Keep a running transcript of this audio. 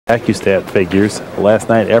AccuStat figures. Last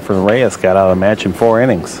night, Efren Reyes got out of the match in 4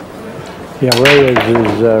 innings. Yeah, Reyes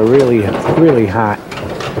is really hot.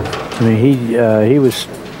 I mean, he was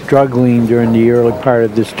struggling during the early part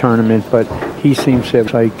of this tournament, but he seems to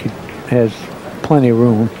have, like, has plenty of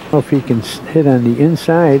room. I don't know if he can hit on the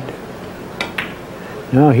inside.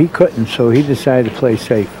 No, he couldn't, so he decided to play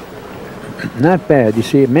safe. Not bad. You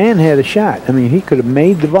see, man had a shot. I mean, he could have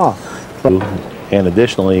made the ball. And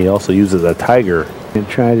additionally, he also uses a tiger. And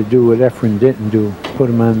try to do what Efren didn't do. Put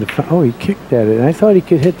him on the... Oh, he kicked at it. I thought he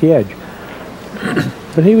could hit the edge.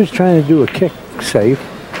 But he was trying to do a kick safe.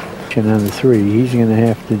 And on the 3, he's going to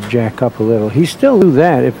have to jack up a little. He still do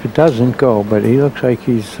that if it doesn't go, but he looks like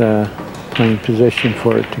he's playing position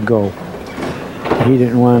for it to go. He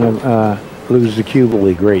didn't want to lose the cue.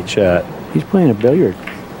 Really great shot. He's playing a billiard.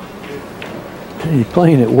 He's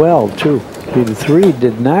playing it well, too. See, the 3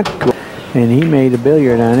 did not go, and he made a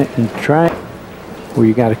billiard on it and tried where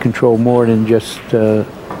you got to control more than just the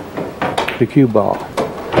cue ball.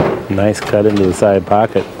 Nice cut into the side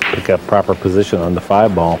pocket. Pick up proper position on the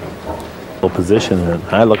 5 ball. Position, and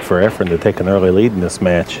I look for Efren to take an early lead in this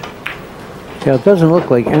match. Yeah, it doesn't look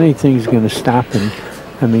like anything's going to stop him.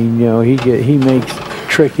 I mean, you know, he makes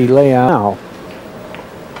tricky layout now.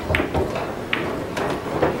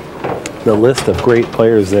 The list of great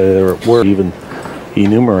players that were even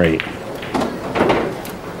enumerate.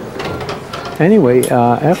 Anyway,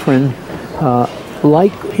 Efren,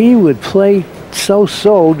 like he would play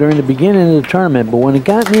so-so during the beginning of the tournament, but when it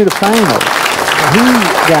got near the finals, he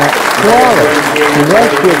got flawless. And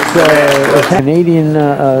that's what a Canadian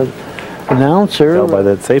announcer. Tell by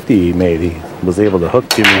that safety he made, he was able to hook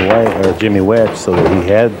Jimmy Wedge so that he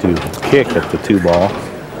had to kick at the 2 ball.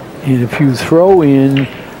 And if you throw in,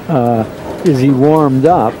 as he warmed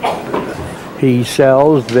up, he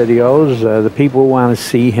sells videos. The people want to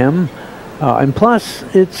see him. And plus,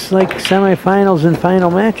 it's like semifinals and final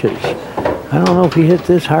matches. I don't know if he hit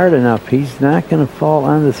this hard enough. He's not going to fall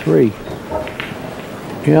on the 3.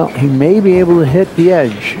 You know, he may be able to hit the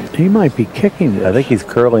edge. He might be kicking this. I think he's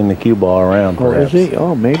curling the cue ball around, perhaps. Oh, is he?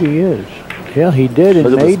 Oh, maybe he is. Yeah, he did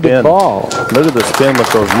and made the ball. Look at the spin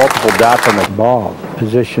with those multiple dots on the ball.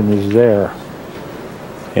 Position is there.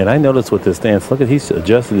 And I noticed with this dance, look at, he's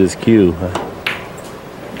adjusted his cue.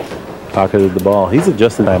 Pocketed the ball. He's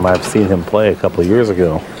adjusted the time I've seen him play a couple of years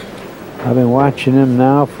ago. I've been watching him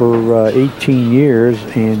now for 18 years,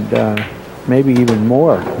 and maybe even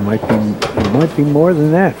more. It might be more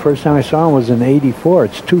than that. First time I saw him was in '84.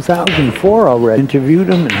 It's 2004 already. Interviewed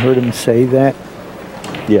him and heard him say that.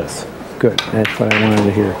 Yes. Good. That's what I wanted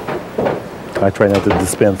to hear. I try not to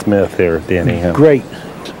dispense myth here, Danny. Great.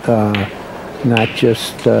 Not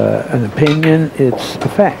just an opinion, it's a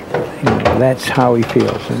fact. You know, that's how he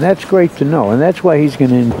feels, and that's great to know, and that's why he's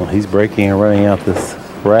going to... Well, he's breaking and running out this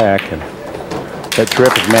rack, and that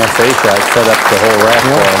terrific mass A shot set up the whole rack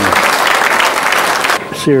for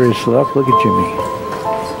him. Serious luck. Look at Jimmy.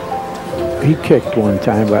 He kicked one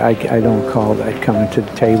time, but I don't call that coming to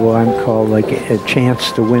the table. I'm called like a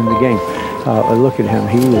chance to win the game. Look at him.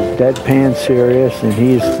 He was deadpan serious, and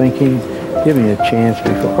he is thinking, give me a chance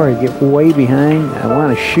before I get way behind. I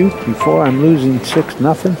want to shoot before I'm losing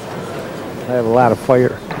 6-0. I have a lot of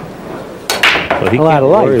fire. But a lot of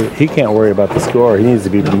life. He can't worry about the score. He needs to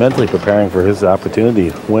be mentally preparing for his opportunity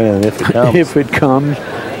when if it comes. If it comes.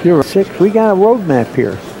 You're 6. We got a roadmap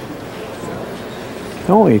here.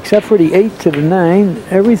 Only except for the 8 to the 9,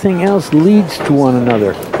 everything else leads to one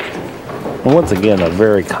another. Well, once again, a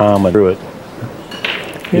very common through it.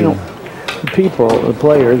 You know, the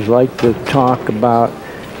players like to talk about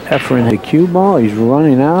Efren, the cue ball. He's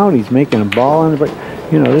running out. He's making a ball on the break.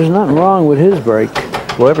 You know, there's nothing wrong with his break.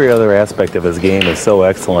 Well, every other aspect of his game is so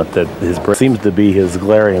excellent that his break seems to be his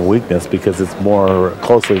glaring weakness because it's more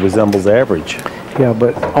closely resembles average. Yeah,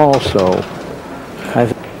 but also,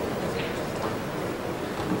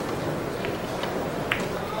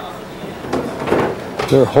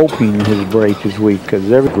 they're hoping his break is weak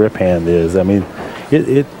because every grip hand is. I mean,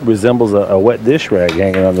 it resembles a wet dish rag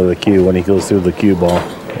hanging under the cue when he goes through the cue ball.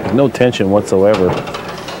 There's no tension whatsoever.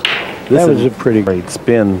 That was a pretty great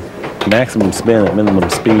spin, maximum spin at minimum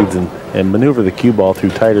speeds, and maneuver the cue ball through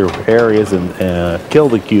tighter areas and kill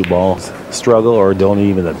the cue ball. Struggle or don't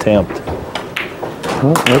even attempt.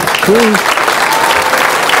 Well, let's see.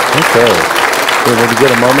 Okay. So when we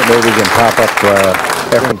get a moment, maybe we can pop up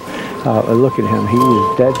Efren. Look at him. He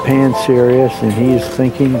was deadpan serious, and he's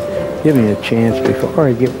thinking, give me a chance before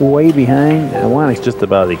I get way behind. I want to... It's just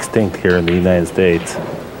about extinct here in the United States.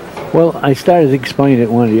 Well, I started to explain it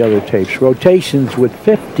in one of the other tapes. Rotations with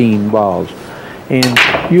 15 balls.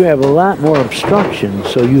 and you have a lot more obstruction,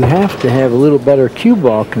 so you have to have a little better cue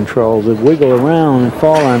ball control to wiggle around and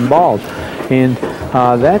fall on balls. And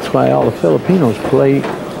that's why all the Filipinos play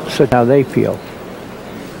such how they feel.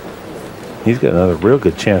 He's got another real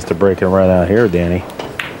good chance to break and run out here, Danny.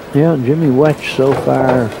 Yeah, Jimmy Wetch so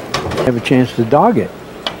far have a chance to dog it.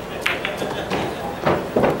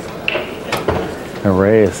 And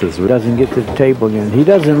Reyes doesn't get to the table again. He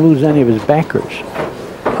doesn't lose any of his backers.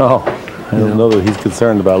 Oh, I don't know that he's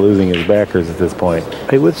concerned about losing his backers at this point.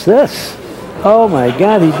 Hey, what's this? Oh my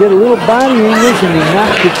God, he did a little body English and he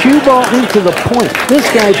knocked the cue ball into the point. This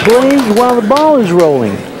guy plays while the ball is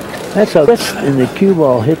rolling. That's a twist and the cue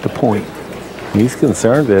ball hit the point. He's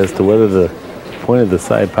concerned as to whether the point of the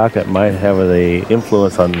side pocket might have an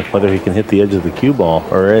influence on whether he can hit the edge of the cue ball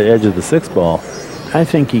or edge of the 6 ball. I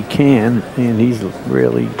think he can, and he's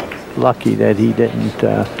really lucky that he didn't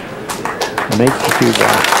make the cue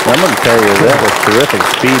ball. I'm going to tell you, that was terrific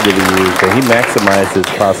speed that he used. So he maximized his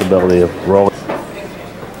possibility of rolling.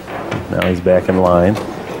 Now he's back in line.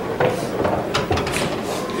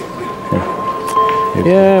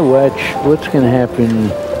 Yeah, Wetch, what's going to happen?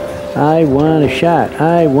 I want a shot.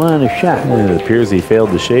 I want a shot. It appears he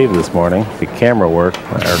failed to shave this morning. The camera work,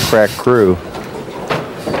 our crack crew.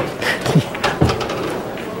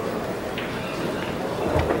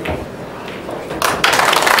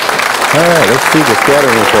 All right, let's see the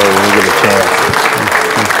scattering report when we get a chance.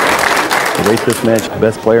 To rate this match, the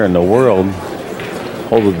best player in the world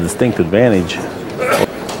holds a distinct advantage.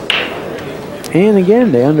 And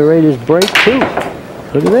again, they underrate his break too.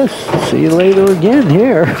 Look at this. See you later again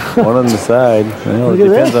here. One on the side. Well, it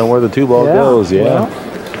depends on where the 2 ball goes. Yeah. Well,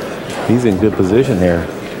 he's in good position here.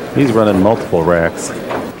 He's running multiple racks.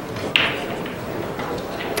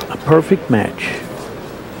 A perfect match.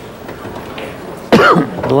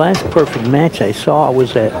 The last perfect match I saw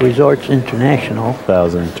was at Resorts International.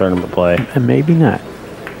 1,000 tournament play. And maybe not.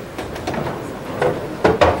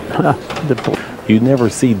 You never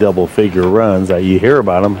see double figure runs. You hear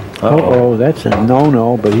about them. Uh-oh, that's a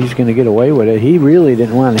no-no, but he's going to get away with it. He really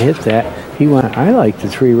didn't want to hit that. I like the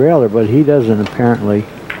 3-railer, but he doesn't apparently.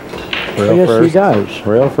 Yes, he does.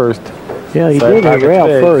 Rail first. Yeah, he did hit rail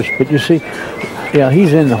first, but you see, yeah,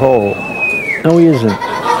 he's in the hole. No, he isn't.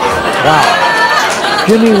 Wow.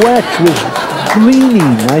 Jimmy Wetch was leaning.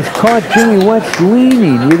 I caught Jimmy Wetch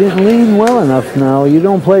leaning. You didn't lean well enough now. You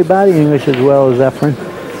don't play body English as well as Efren.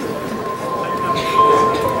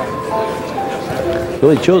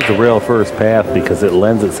 Really chose the rail first path because it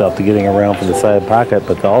lends itself to getting around from the side pocket,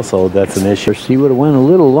 but also that's an issue. He would have went a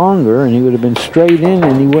little longer and he would have been straight in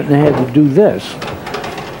and he wouldn't have had to do this.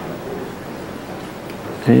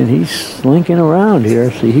 And he's slinking around here.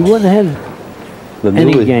 See, he wouldn't have had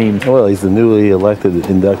any games. Well, he's the newly elected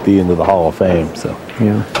inductee into the Hall of Fame, so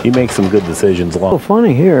yeah, he makes some good decisions. Well,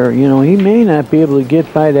 funny here, you know, he may not be able to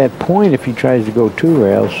get by that point if he tries to go 2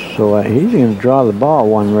 rails, so he's going to draw the ball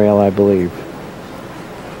 1 rail, I believe.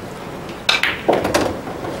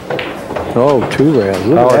 Oh, 2 rails.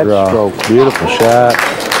 Look at that stroke. Beautiful shot.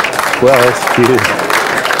 Well executed.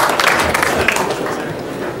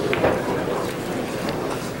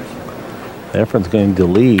 Efren's going to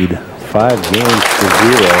lead 5 games to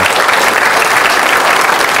 0.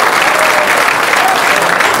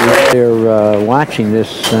 They're watching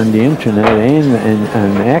this on the internet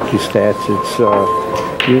and AccuStats. It's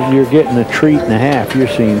you're getting a treat and a half. You're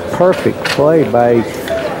seeing perfect play by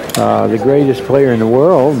the greatest player in the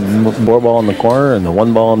world. 4 ball in the corner and the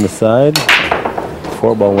 1 ball on the side.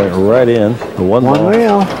 4 ball went right in. The 1 ball. 1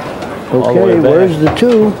 rail. Okay, where's the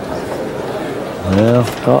 2? Yeah.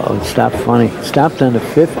 Uh-oh, it stopped funny. It stopped on the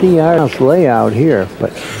 50-yard layout here.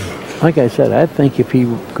 But like I said, I think if he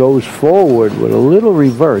goes forward with a little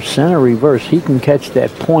reverse, center reverse, he can catch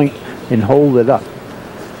that point and hold it up.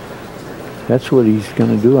 That's what he's going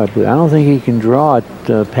to do, I believe. I don't think he can draw it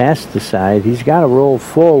past the side. He's got to roll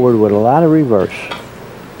forward with a lot of reverse.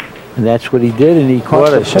 And that's what he did, and he caught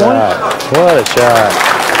the point. What a shot. What a shot.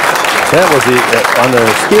 That was, on the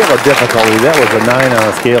scale of difficulty, that was a 9 on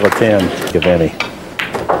a scale of 10, if any.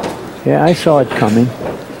 Yeah, I saw it coming.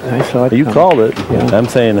 I saw it You coming. called it. Yeah. I'm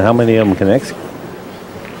saying how many of them can execute.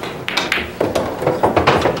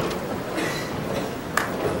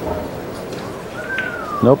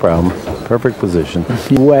 No problem. Perfect position.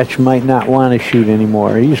 Wetch might not want to shoot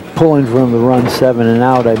anymore. He's pulling from the run 7 and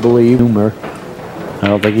out, I believe. I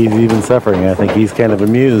don't think he's even suffering. I think he's kind of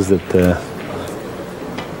amused that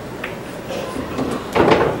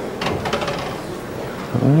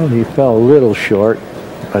well, he fell a little short,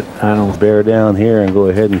 but I don't bear down here and go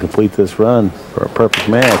ahead and complete this run for a perfect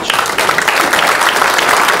match.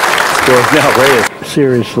 Scores now Reyes.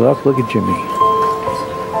 Serious luck. Look at Jimmy.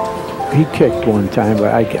 he kicked one time,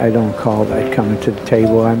 but I don't call that coming to the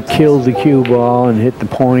table. I killed the cue ball and hit the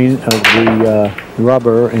point of the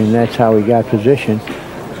rubber, and that's how he got position.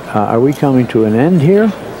 Are we coming to an end here?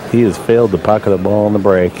 He has failed to pocket a ball on the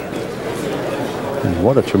break. And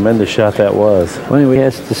what a tremendous shot that was. What do he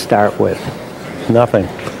has to start with? Nothing.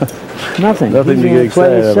 Nothing. Nothing He's to get gonna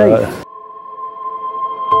play it excited safe. about.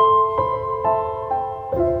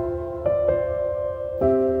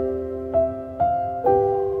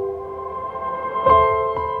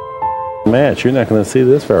 Match. You're not going to see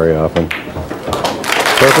this very often.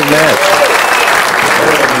 Perfect match.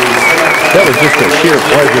 That was just a sheer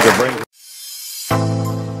pleasure to bring.